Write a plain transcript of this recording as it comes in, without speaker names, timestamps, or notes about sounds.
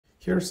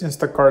Here's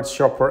Instacart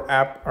Shopper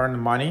app, earn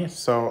money.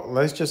 So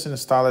let's just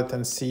install it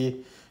and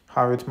see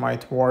how it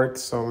might work.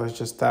 So let's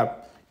just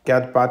tap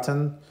get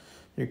button.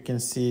 You can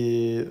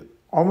see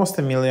almost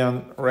 1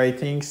 million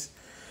ratings.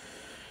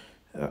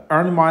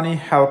 Earn money,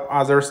 help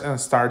others, and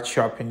start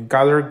shopping.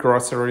 Gather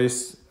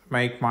groceries,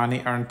 make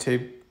money, earn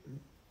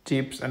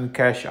tips, and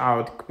cash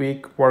out.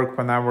 Quick work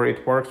whenever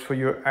it works for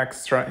you.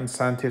 Extra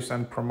incentives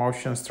and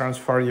promotions.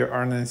 Transfer your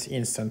earnings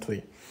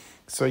instantly.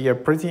 So yeah,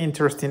 pretty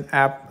interesting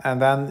app.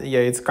 And then yeah,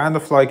 it's kind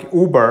of like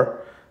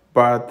Uber,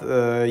 but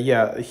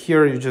yeah,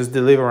 here you just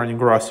deliver on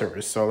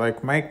groceries. So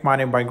like make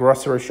money by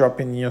grocery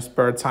shopping in your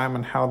spare time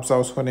and help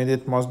those who need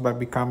it most by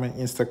becoming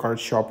Instacart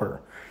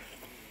Shopper.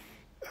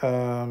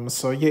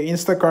 So yeah,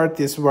 Instacart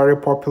is very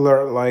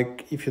popular,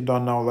 like if you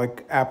don't know,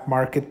 like app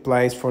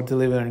marketplace for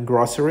delivering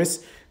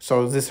groceries.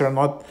 So these are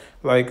not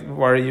like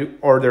where you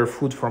order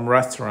food from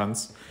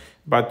restaurants,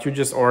 but you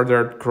just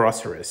ordered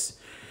groceries.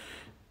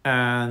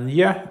 And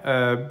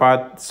yeah,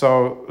 but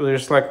so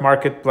there's like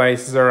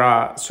marketplace, there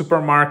are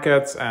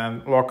supermarkets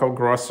and local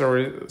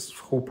groceries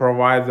who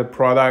provide the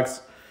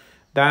products.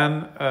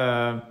 Then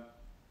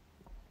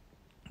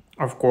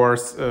of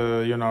course,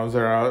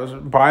 there are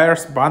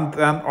buyers, but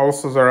then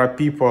also there are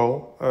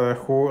people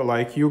who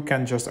like you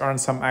can just earn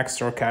some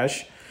extra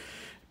cash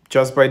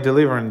just by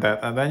delivering that.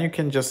 And then you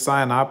can just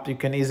sign up. You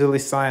can easily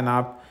sign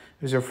up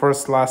with your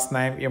first, last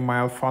name,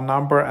 email, phone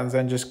number, and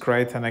then just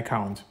create an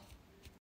account.